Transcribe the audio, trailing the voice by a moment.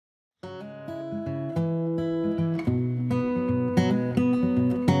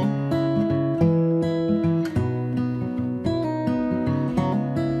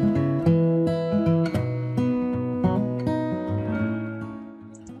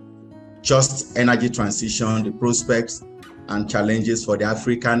just energy transition, the prospects and challenges for the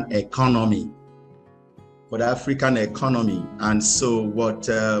African economy. And so what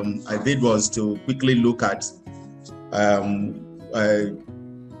I did was to quickly look at the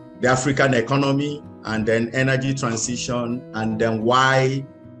African economy and then energy transition, and then why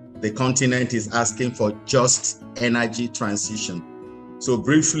the continent is asking for just energy transition. So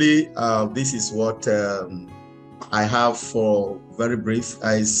briefly, this is what I have for very brief.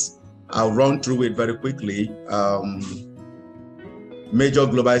 I'll run through it very quickly. Major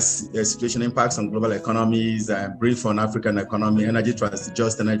global situation impacts on global economies, brief on African economy,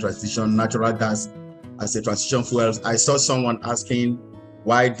 just energy transition, natural gas as a transition fuel. I saw someone asking,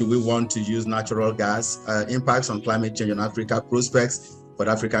 why do we want to use natural gas? Impacts on climate change in Africa, prospects for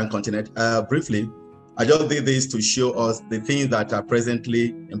the African continent. Briefly, I just did this to show us the things that are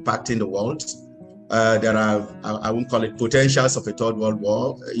presently impacting the world. There are, I won't call it potentials of a third world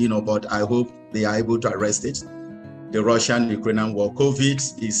war, but I hope they are able to arrest it. The Russian-Ukrainian war.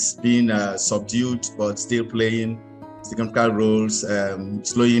 COVID is being subdued, but still playing significant roles,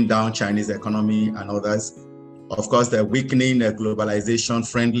 slowing down Chinese economy and others. Of course, the weakening globalization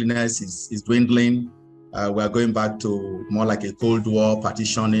friendliness is dwindling. We're going back to more like a Cold War,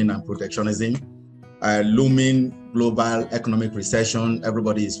 partitioning and protectionism. Looming global economic recession,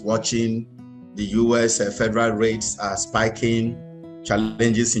 everybody is watching. The US federal rates are spiking,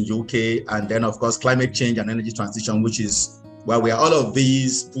 challenges in UK, and then of course climate change and energy transition, which is where we are all of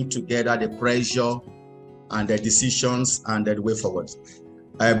these put together, the pressure and the decisions and the way forward.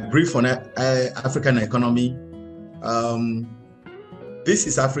 A brief on African economy. This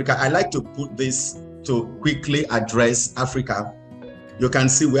is Africa. I like to put this to quickly address Africa. You can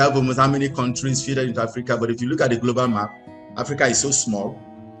see we have almost how many countries fitted into Africa, but if you look at the global map, Africa is so small,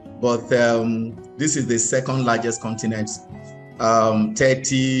 but this is the second largest continent.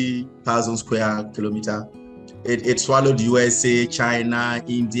 30,000 square kilometer. It swallowed USA, China,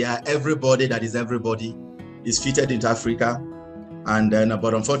 India, everybody that is everybody is fitted into Africa. And then,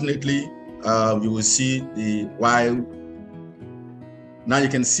 but unfortunately, you will see why. Now you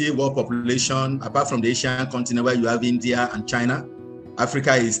can see what population, apart from the Asian continent where you have India and China,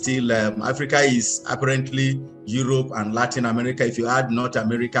 Africa is still, Africa is apparently Europe and Latin America, if you add North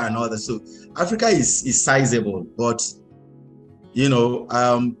America and others. So Africa is sizable, but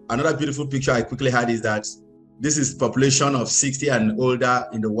another beautiful picture I quickly had is that this is population of 60 and older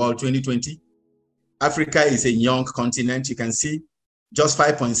in the world 2020. Africa is a young continent. You can see just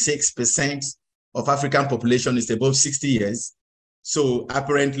 5.6% of African population is above 60 years. So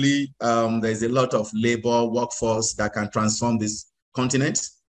apparently there's a lot of labor workforce that can transform this continent.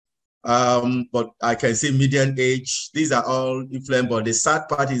 But I can see median age. These are all influenced, but the sad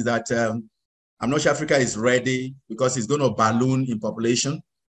part is that I'm not sure Africa is ready because it's going to balloon in population.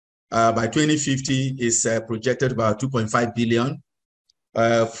 By 2050, it's projected about 2.5 billion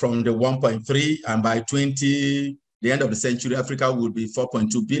from the 1.3, and by the end of the century, Africa will be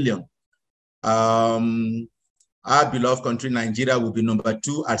 4.2 billion. Our beloved country, Nigeria, will be number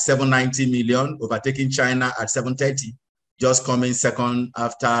 2 at 790 million, overtaking China at 730, just coming second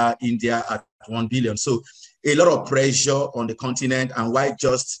after India at 1 billion. So a lot of pressure on the continent, and why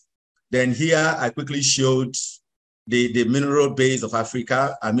just then here I quickly showed the mineral base of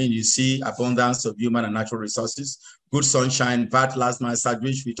Africa. I mean, you see abundance of human and natural resources, good sunshine, vast last mile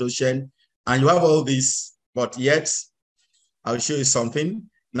sandwich with ocean, and you have all this, but yet I'll show you something.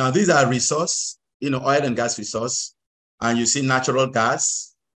 Now, these are resource, oil and gas resource, and you see natural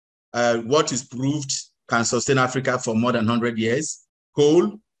gas. What is proved can sustain Africa for more than 100 years,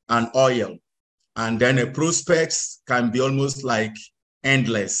 coal and oil. And then a prospects can be almost like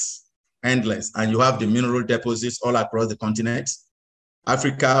endless. And you have the mineral deposits all across the continent.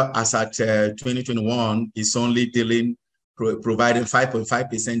 Africa, as at 2021, is only providing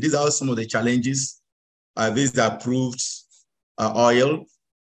 5.5%. These are some of the challenges. These are proved oil.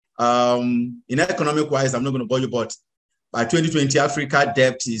 In economic-wise, I'm not going to bore you, but by 2020, Africa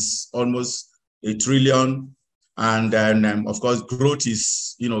debt is almost $1 trillion. And then, of course, growth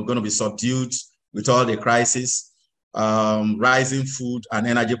is going to be subdued with all the crisis. Rising food and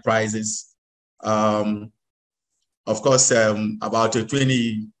energy prices. Of course, about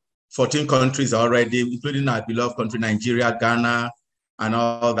 14 countries already, including our beloved country, Nigeria, Ghana, and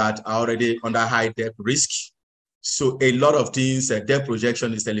all that are already under high debt risk. So a lot of things, debt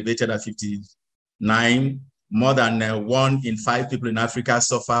projection is elevated at 59. More than 1 in 5 people in Africa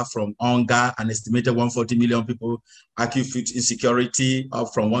suffer from hunger, an estimated 140 million people, acute food insecurity,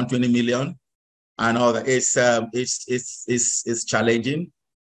 up from 120 million. And all that, it's challenging.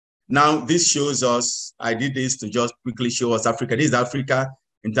 Now, this shows us, I did this to just quickly show us Africa. This is Africa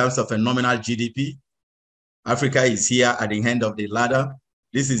in terms of a nominal GDP. Africa is here at the end of the ladder.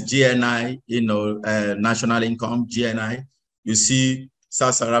 This is GNI, national income, GNI. You see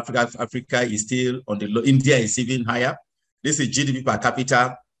South Africa is still on the low. India is even higher. This is GDP per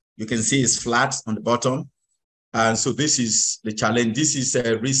capita. You can see it's flat on the bottom. And so this is the challenge. This is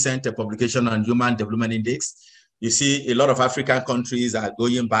a recent publication on Human Development Index. You see a lot of African countries are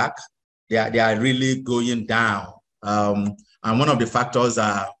going back. They are really going down. And one of the factors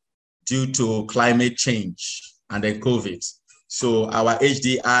are due to climate change and then COVID. So our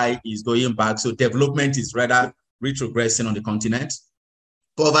HDI is going back. So development is rather retrogressing on the continent.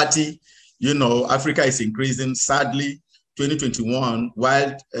 Poverty, Africa is increasing. Sadly, 2021,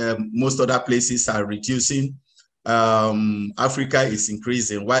 while most other places are reducing, Africa is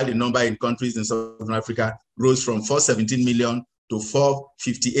increasing, while the number in countries in Southern Africa rose from 417 million to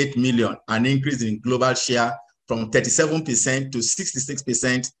 458 million, an increase in global share from 37% to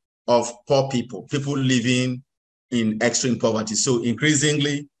 66% of poor people living in extreme poverty. So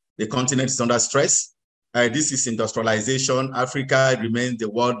increasingly, the continent is under stress. This is industrialization. Africa remains the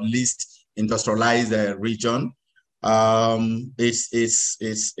world's least industrialized region. And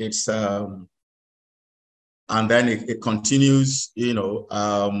then it continues,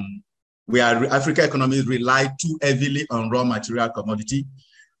 African economies rely too heavily on raw material commodity.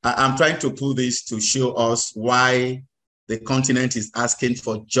 I'm trying to pull this to show us why the continent is asking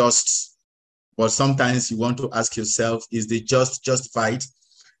for just, but sometimes you want to ask yourself, is the justified?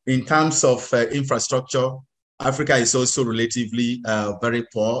 In terms of infrastructure, Africa is also relatively very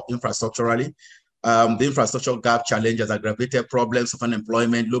poor infrastructurally. The infrastructure gap challenge has aggravated problems of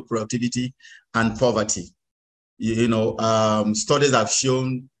unemployment, low productivity, and poverty. Studies have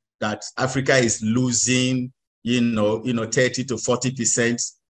shown that Africa is losing, 30 to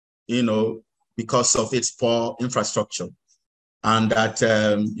 40%, because of its poor infrastructure. And that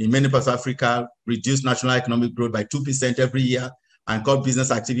in many parts of Africa, reduced national economic growth by 2% every year and cut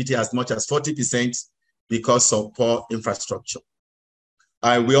business activity as much as 40% because of poor infrastructure.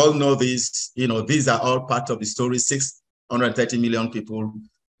 We all know this, these are all part of the story. 630 million people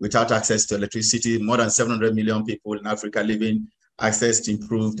without access to electricity, more than 700 million people in Africa living access to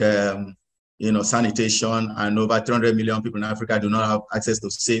improved, sanitation, and over 300 million people in Africa do not have access to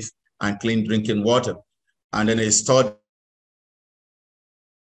safe and clean drinking water. And then a study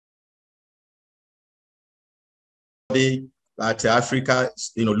that Africa,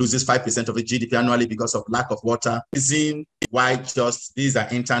 loses 5% of its GDP annually because of lack of water. Reason why just these are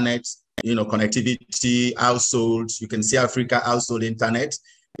internet, connectivity, households. You can see Africa household internet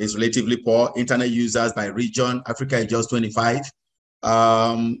is relatively poor. Internet users by region, Africa is just 25.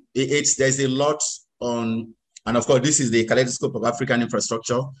 There's a lot on, and of course, this is the kaleidoscope of African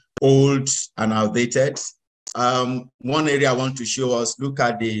infrastructure, old and outdated. One area I want to show us, look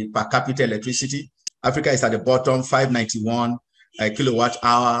at the per capita electricity. Africa is at the bottom, 591 kilowatt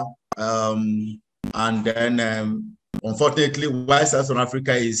hour. And then, unfortunately, while Southern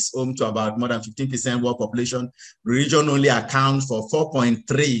Africa is home to about more than 15% world population, the region only accounts for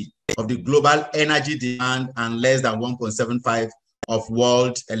 4.3 of the global energy demand and less than 1.75 of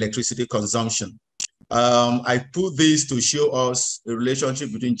world electricity consumption. I put this to show us the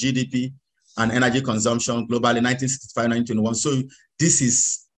relationship between GDP and energy consumption globally, 1965-1921. So this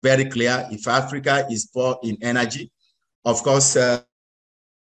is very clear. If Africa is poor in energy, of course,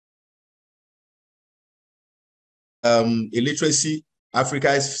 illiteracy,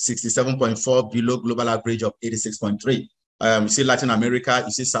 Africa is 67.4 below global average of 86.3. You see Latin America,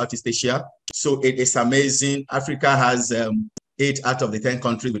 you see Southeast Asia. So it is amazing. Africa has 8 out of the 10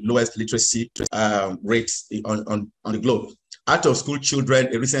 countries with lowest literacy rates on the globe. Out of school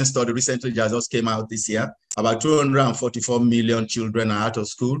children, a recent study recently just came out this year, about 244 million children are out of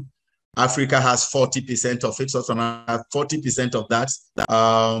school. Africa has 40% of it, so 40% of that.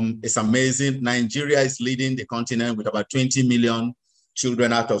 It's amazing. Nigeria is leading the continent with about 20 million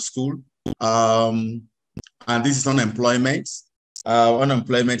children out of school. And this is unemployment.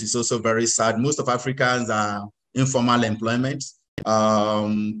 Unemployment is also very sad. Most of Africans are informal employment.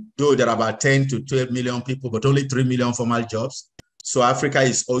 Though there are about 10 to 12 million people, but only 3 million formal jobs. So Africa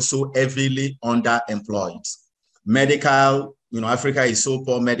is also heavily underemployed. Medical, Africa is so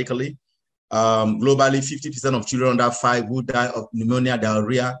poor medically. Globally, 50% of children under 5 who die of pneumonia,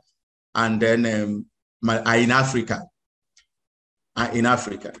 diarrhea, and then are in Africa.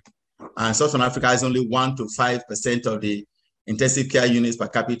 And Southern Africa has only 1 to 5% of the intensive care units per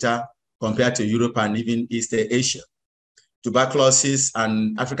capita compared to Europe and even East Asia. Tuberculosis,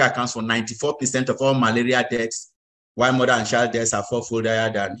 and Africa accounts for 94% of all malaria deaths, while mother and child deaths are 4-fold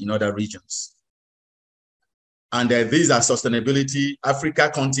higher than in other regions. And these are sustainability. Africa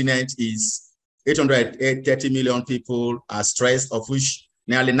continent is 830 million people are stressed, of which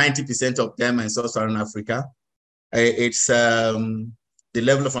nearly 90% of them are in sub-Saharan Africa. It's the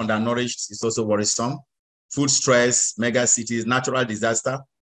level of undernourished is also worrisome. Food stress, mega cities, natural disaster.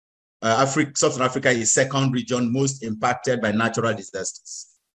 Sub-Saharan Africa is second region most impacted by natural disasters.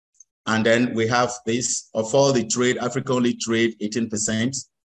 And then we have this, of all the trade, Africa only trade 18%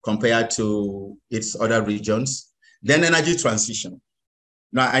 compared to its other regions. Then energy transition.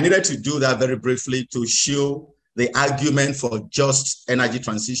 Now, I needed to do that very briefly to show the argument for just energy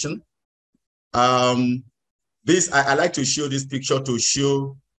transition. I like to show this picture to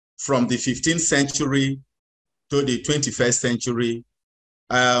show from the 15th century to the 21st century.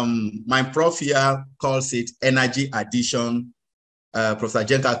 My prof here calls it energy addition. Professor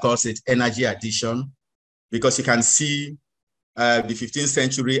Jenka calls it energy addition, because you can see the 15th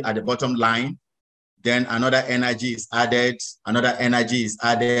century at the bottom line. Then another energy is added, another energy is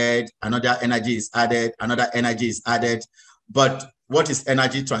added, another energy is added, another energy is added. But what is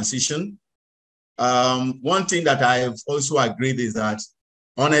energy transition? One thing that I've also agreed is that,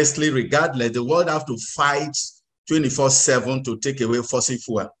 honestly, regardless, the world have to fight 24/7 to take away fossil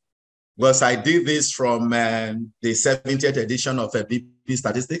fuel. Because I did this from the 70th edition of BP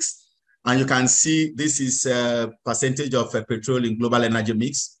Statistics, and you can see this is a percentage of petrol in global energy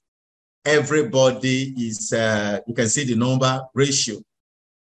mix. Everybody is, you can see the number ratio.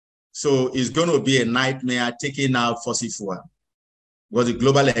 So it's going to be a nightmare taking out fossil fuel, because the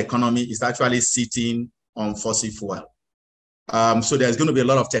global economy is actually sitting on fossil fuel. So there's going to be a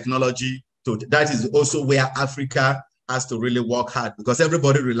lot of technology. That is also where Africa has to really work hard, because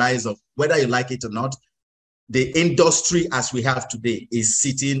everybody relies on, whether you like it or not, the industry as we have today is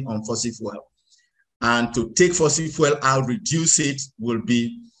sitting on fossil fuel. And to take fossil fuel out, reduce it, will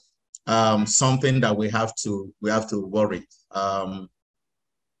be something that we have to worry.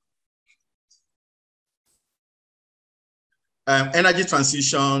 Energy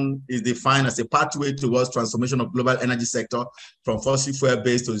transition is defined as a pathway towards transformation of global energy sector from fossil fuel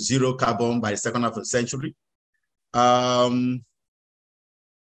based to zero carbon by the second half of the century. There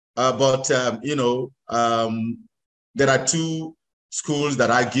are two schools that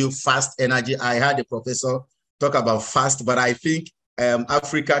argue fast energy. I had a professor talk about fast, but I think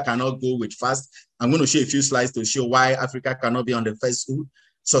Africa cannot go with fast. I'm going to show a few slides to show why Africa cannot be on the first school.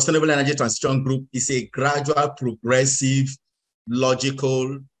 Sustainable Energy Transition Group is a gradual, progressive,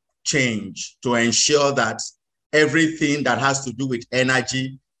 logical change to ensure that everything that has to do with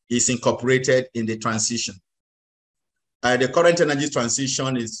energy is incorporated in the transition. The current energy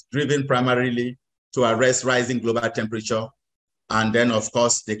transition is driven primarily to arrest rising global temperature, and then, of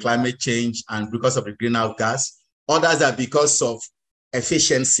course, the climate change and because of the greenhouse gas. Others are because of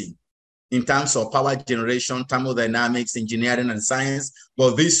efficiency in terms of power generation, thermodynamics, engineering, and science.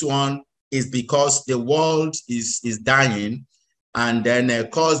 But this one is because the world is dying, and then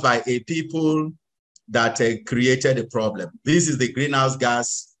caused by a people that created a problem. This is the greenhouse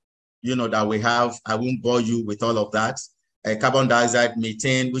gas, that we have. I won't bore you with all of that. Carbon dioxide,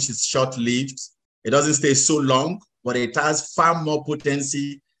 methane, which is short-lived. It doesn't stay so long, but it has far more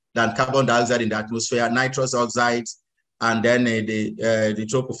potency than carbon dioxide in the atmosphere, nitrous oxide, and then the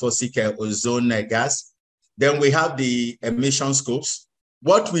tropophosic ozone gas. Then we have the emission scopes.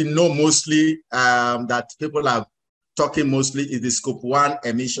 What we know mostly, that people are talking mostly, is the scope 1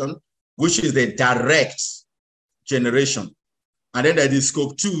 emission, which is the direct generation. And then there's the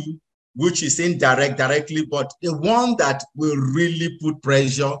scope 2, which is indirect, directly, but the one that will really put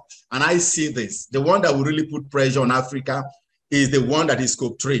pressure, and I see this, the one that will really put pressure on Africa is the one that is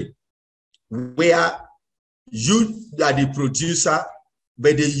scope 3, where you are the producer,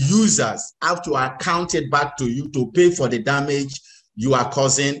 but the users have to account it back to you to pay for the damage you are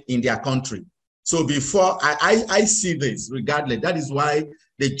causing in their country. So before I see this, regardless, that is why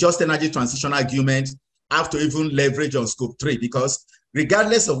the just energy transition argument have to even leverage on scope 3, because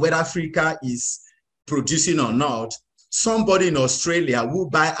regardless of whether Africa is producing or not, somebody in Australia who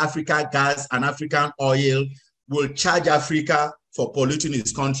buy African gas and African oil will charge Africa for polluting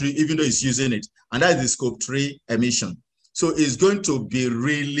his country, even though he's using it. And that is the scope 3 emission. So it's going to be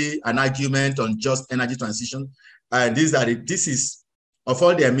really an argument on just energy transition. This is, of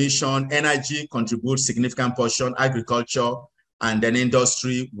all the emission, energy contributes significant portion, agriculture, and then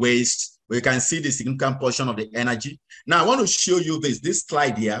industry, waste. We can see the significant portion of the energy. Now, I want to show you this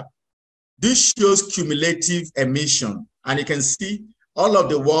slide here. This shows cumulative emission. And you can see all of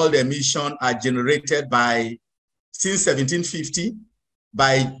the world emission are generated by, since 1750,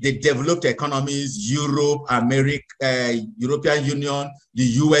 by the developed economies, Europe, America, European Union, the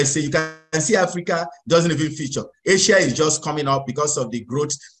USA. You can see Africa doesn't even feature. Asia is just coming up because of the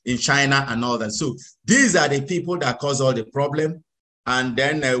growth in China and all that. So these are the people that cause all the problem. And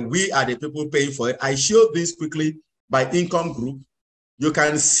then we are the people paying for it. I showed this quickly by income group. You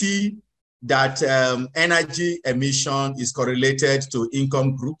can see that energy emission is correlated to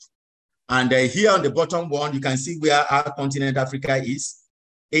income group. And here on the bottom one, you can see where our continent, Africa, is.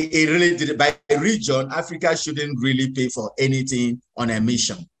 It really, by region, Africa shouldn't really pay for anything on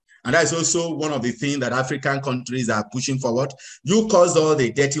emission. And that's also one of the things that African countries are pushing forward. You caused all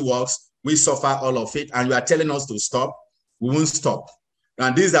the dirty works, we suffer all of it, and you are telling us to stop. We won't stop.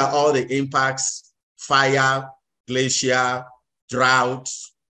 And these are all the impacts: fire, glacier, drought,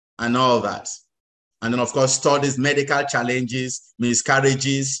 and all that. And then, of course, studies, medical challenges,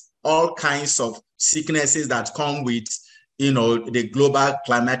 miscarriages, all kinds of sicknesses that come with, the global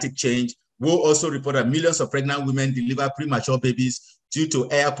climatic change. Will also report that millions of pregnant women deliver premature babies due to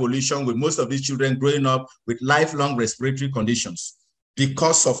air pollution, with most of these children growing up with lifelong respiratory conditions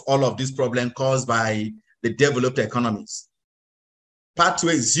because of all of this problem caused by the developed economies.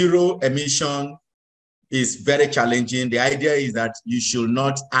 Pathway zero emission is very challenging. The idea is that you should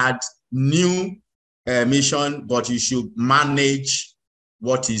not add new emission, but you should manage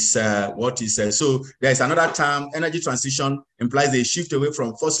what is. So there's another term: energy transition implies a shift away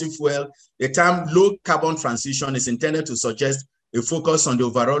from fossil fuel. The term low carbon transition is intended to suggest a focus on the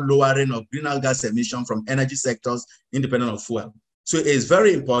overall lowering of greenhouse gas emission from energy sectors independent of fuel. So it's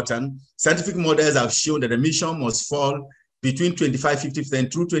very important. Scientific models have shown that emission must fall between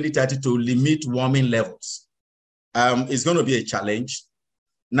 25–50% through 2030 to limit warming levels. It's going to be a challenge.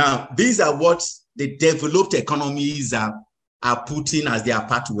 Now, these are what the developed economies are putting as their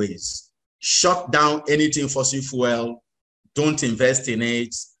pathways. Shut down anything fossil fuel, don't invest in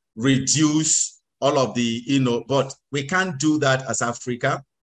it, reduce all of the, but we can't do that as Africa.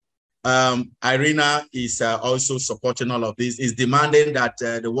 Irina is also supporting all of this, is demanding that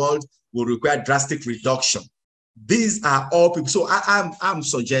the world will require drastic reduction. These are all people. So I'm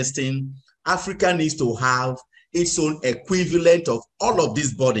suggesting Africa needs to have its own equivalent of all of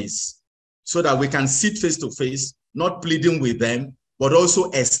these bodies so that we can sit face to face, not pleading with them, but also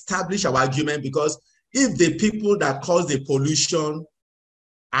establish our argument. Because if the people that cause the pollution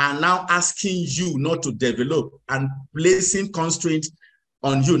are now asking you not to develop and placing constraints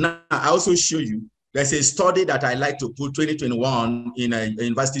on you. Now, I also show you, there's a study that I like to put, 2021, in a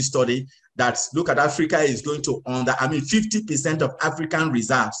university study, that look at Africa is going to 50% of African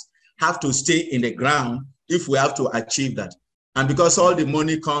reserves have to stay in the ground if we have to achieve that. And because all the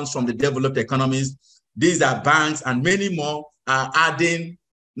money comes from the developed economies, these are banks and many more are adding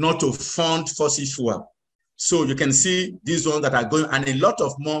not to fund fossil fuel. So you can see these ones that are going, and a lot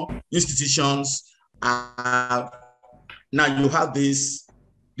of more institutions are, now you have this,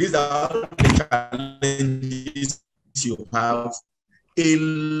 these are the challenges you have. A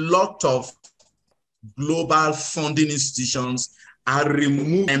lot of global funding institutions are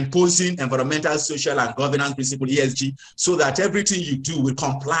imposing environmental, social, and governance principle, ESG, so that everything you do will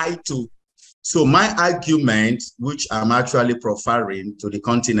comply to. So my argument, which I'm actually profiling to the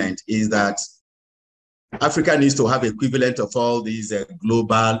continent, is that Africa needs to have equivalent of all these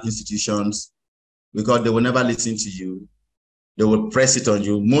global institutions, because they will never listen to you. They will press it on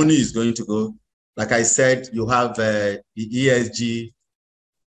you. Money is going to go. Like I said, you have the ESG,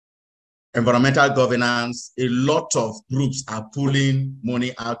 environmental governance. A lot of groups are pulling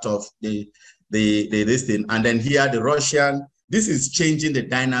money out of this thing. And then here, the Russian, this is changing the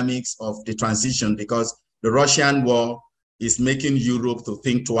dynamics of the transition, because the Russian war is making Europe to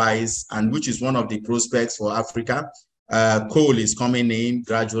think twice, and which is one of the prospects for Africa. Coal is coming in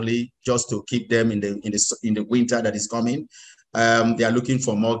gradually just to keep them in the winter that is coming. They are looking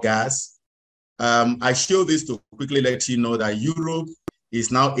for more gas. I show this to quickly let you know that Europe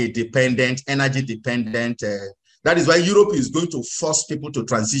is now a dependent, energy dependent. That is why Europe is going to force people to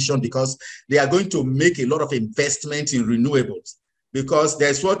transition, because they are going to make a lot of investment in renewables, because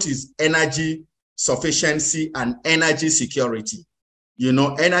there's what is energy sufficiency and energy security.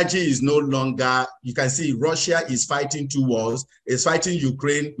 Energy is no longer, you can see Russia is fighting two wars. It's fighting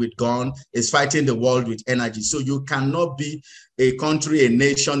Ukraine with gun, it's fighting the world with energy. So you cannot be a country, a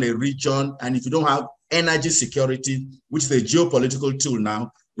nation, a region, and if you don't have energy security, which is a geopolitical tool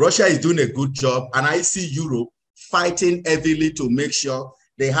now, Russia is doing a good job. And I see Europe fighting heavily to make sure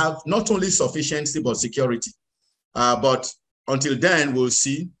they have not only sufficiency, but security. But until then, we'll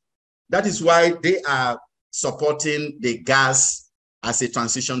see. That is why they are supporting the gas as a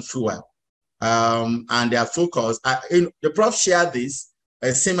transition fuel. And their focus, the prof shared this,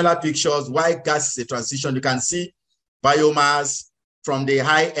 similar pictures. Why gas is a transition. You can see biomass from the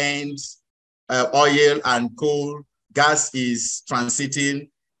high-end oil and coal. Gas is transiting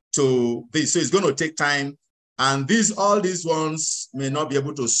to this. So it's going to take time. And all these ones may not be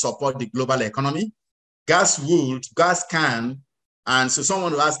able to support the global economy. Gas would, gas can. And so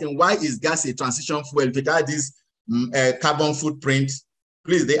someone will ask him, why is gas a transition fuel if it has this carbon footprint?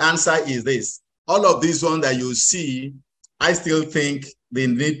 Please, the answer is this. All of these ones that you see, I still think they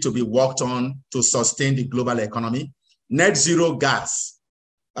need to be worked on to sustain the global economy. Net zero gas.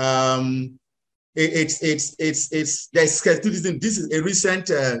 This is a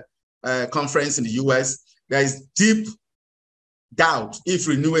recent conference in the US. There is deep doubt if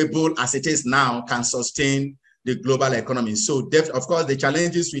renewable as it is now can sustain the global economy. So of course, the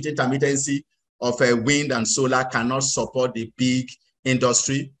challenges with intermittency of wind and solar cannot support the big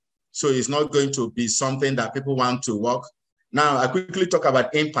industry. So it's not going to be something that people want to work. Now, I quickly talk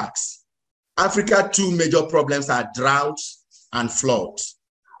about impacts. Africa, two major problems are drought and flood.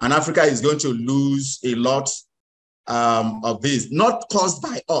 And Africa is going to lose a lot of this, not caused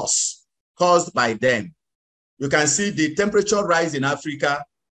by us, caused by them. You can see the temperature rise in Africa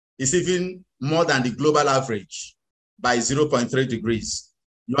is even more than the global average by 0.3 degrees.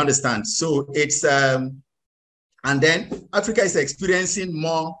 You understand? So it's, and then Africa is experiencing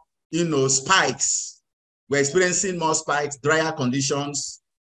more, spikes. We're experiencing more spikes, drier conditions.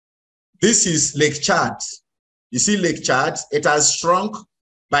 This is Lake Chad. You see Lake Chad, it has shrunk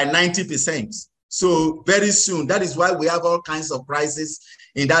by 90%. So very soon, that is why we have all kinds of crises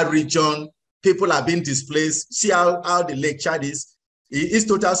in that region. People are being displaced. See how the Lake Chad is. Its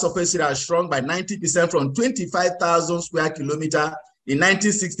total surface area has shrunk by 90% from 25,000 square kilometers in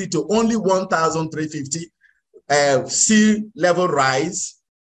 1960 to only 1,350. Sea level rise,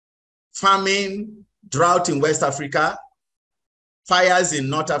 famine, drought in West Africa, fires in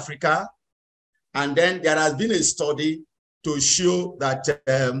North Africa. And then there has been a study to show that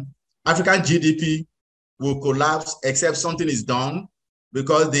African GDP will collapse except something is done,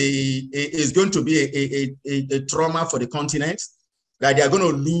 because it's going to be a trauma for the continent, that they are going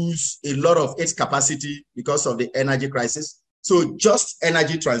to lose a lot of its capacity because of the energy crisis. So just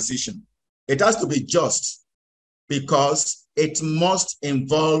energy transition. It has to be just because it must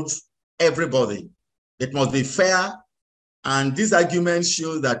involve everybody. It must be fair. And this argument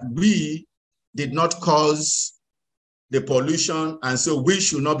shows that we did not cause the pollution, and so we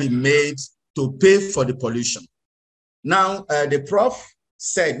should not be made to pay for the pollution. Now, the prof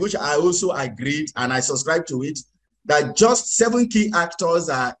said, which I also agreed, and I subscribe to it, that just 7 key actors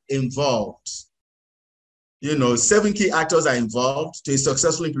are involved. 7 key actors are involved to a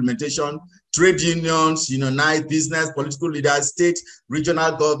successful implementation: trade unions, unionized business, political leaders, state,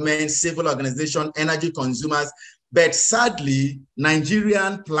 regional government, civil organization, energy consumers. But sadly,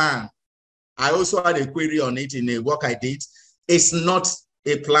 Nigerian plan, I also had a query on it in a work I did. It's not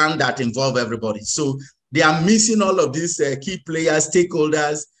a plan that involves everybody. So they are missing all of these key players,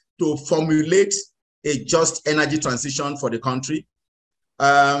 stakeholders, to formulate a just energy transition for the country.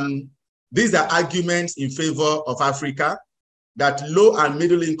 These are arguments in favor of Africa, that low and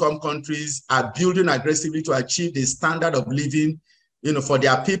middle income countries are building aggressively to achieve the standard of living, for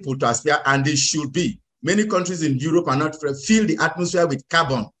their people to aspire, and they should be. Many countries in Europe are not fill the atmosphere with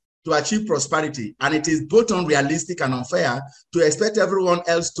carbon to achieve prosperity, and it is both unrealistic and unfair to expect everyone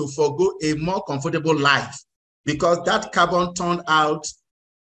else to forgo a more comfortable life, because that carbon turned out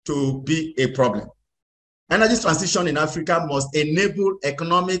to be a problem. Energy transition in Africa must enable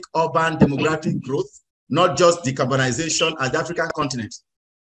economic, urban, demographic growth, not just decarbonization as the African continent.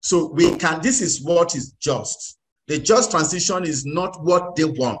 So this is what is just. The just transition is not what they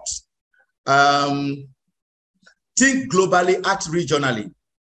want. Think globally, act regionally.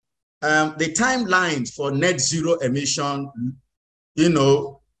 The timeline for net zero emission,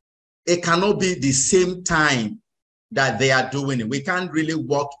 it cannot be the same time that they are doing it. We can't really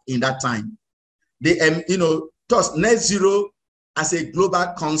work in that time. Thus net zero as a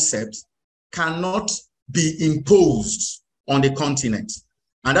global concept cannot be imposed on the continent.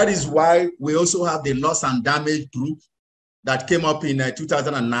 And that is why we also have the loss and damage group that came up in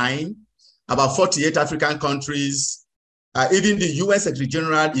 2009. About 48 African countries. Even the US Secretary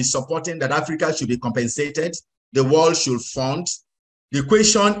General is supporting that Africa should be compensated. The world should fund. The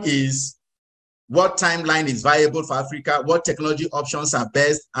question is, what timeline is viable for Africa? What technology options are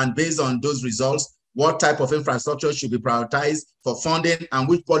best? And based on those results, what type of infrastructure should be prioritized for funding, and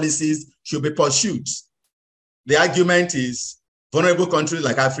which policies should be pursued? The argument is vulnerable countries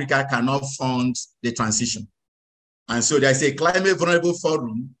like Africa cannot fund the transition. And so there's a climate vulnerable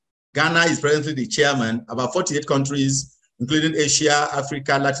forum. Ghana is presently the chairman. About 48 countries including Asia,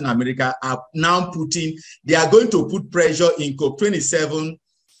 Africa, Latin America, are now they are going to put pressure in COP27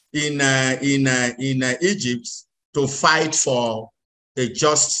 in Egypt to fight for a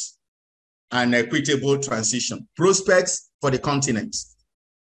just and equitable transition. Prospects for the continent.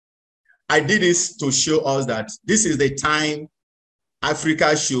 I did this to show us that this is the time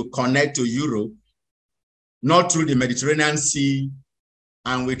Africa should connect to Europe, not through the Mediterranean Sea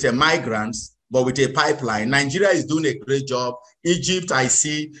and with migrants, but with a pipeline. Nigeria is doing a great job. Egypt, I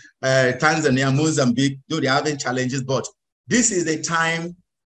see, Tanzania, Mozambique, though they're having challenges, but this is the time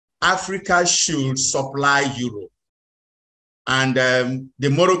Africa should supply Europe. And the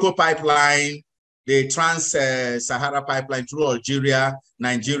Morocco pipeline, the Trans-Sahara pipeline through Algeria,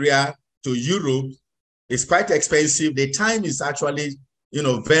 Nigeria to Europe is quite expensive. The time is actually,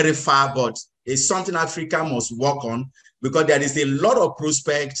 very far, but it's something Africa must work on because there is a lot of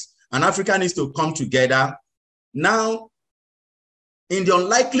prospects and Africa needs to come together. Now, in the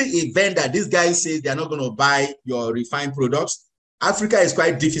unlikely event that this guy says they're not going to buy your refined products, Africa is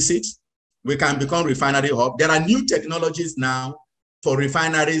quite deficit. We can become refinery hub. There are new technologies now for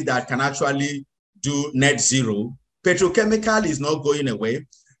refineries that can actually do net zero. Petrochemical is not going away.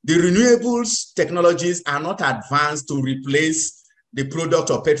 The renewables technologies are not advanced to replace the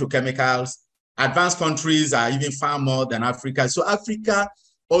product of petrochemicals. Advanced countries are even far more than Africa. So Africa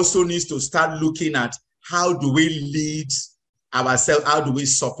also needs to start looking at how do we lead ourselves, how do we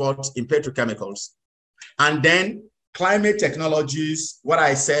support in petrochemicals? And then climate technologies, what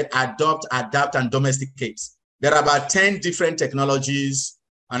I said, adopt, adapt, and domesticate. There are about 10 different technologies,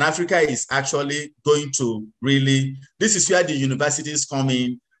 and Africa is actually going to really, this is where the universities come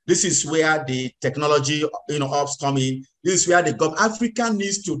in. This is where the technology, ops come in. This is where Africa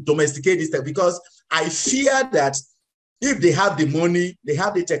needs to domesticate this because I fear that if they have the money, they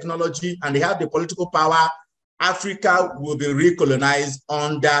have the technology, and they have the political power, Africa will be recolonized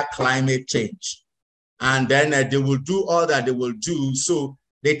under climate change. And then they will do all that they will do. So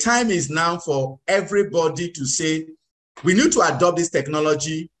the time is now for everybody to say, we need to adopt this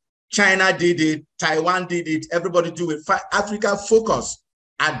technology. China did it, Taiwan did it, everybody do it. Africa focus,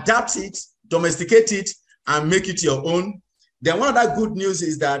 adapt it, domesticate it, and make it your own. Then one other good news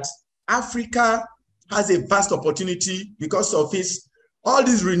is that Africa has a vast opportunity because of all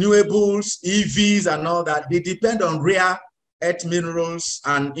these renewables, EVs and all that. They depend on rare earth minerals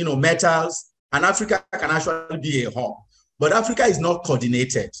and metals. And Africa can actually be a hub. But Africa is not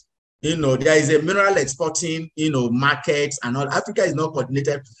coordinated. There is a mineral exporting, markets and all. Africa is not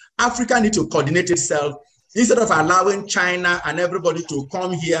coordinated. Africa needs to coordinate itself. Instead of allowing China and everybody to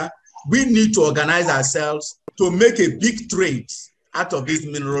come here, we need to organize ourselves to make a big trade out of this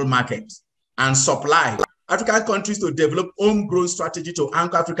mineral market and supply African countries to develop homegrown strategy to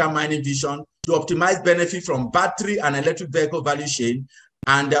anchor African mining vision, to optimize benefit from battery and electric vehicle value chain,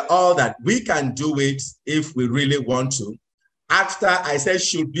 and all that. We can do it if we really want to. After I said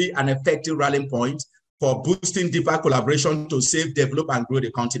should be an effective rallying point for boosting deeper collaboration to save, develop, and grow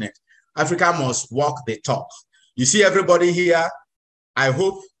the continent. Africa must walk the talk. You see everybody here, I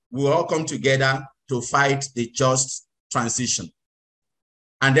hope we'll all come together to fight the just transition.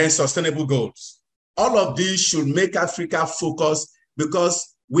 And then sustainable goals. All of these should make Africa focus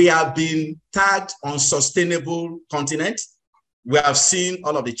because we have been tagged on sustainable continent. We have seen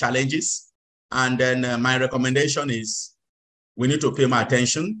all of the challenges. And then my recommendation is we need to pay more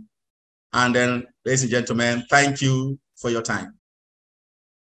attention. And then, ladies and gentlemen, thank you for your time.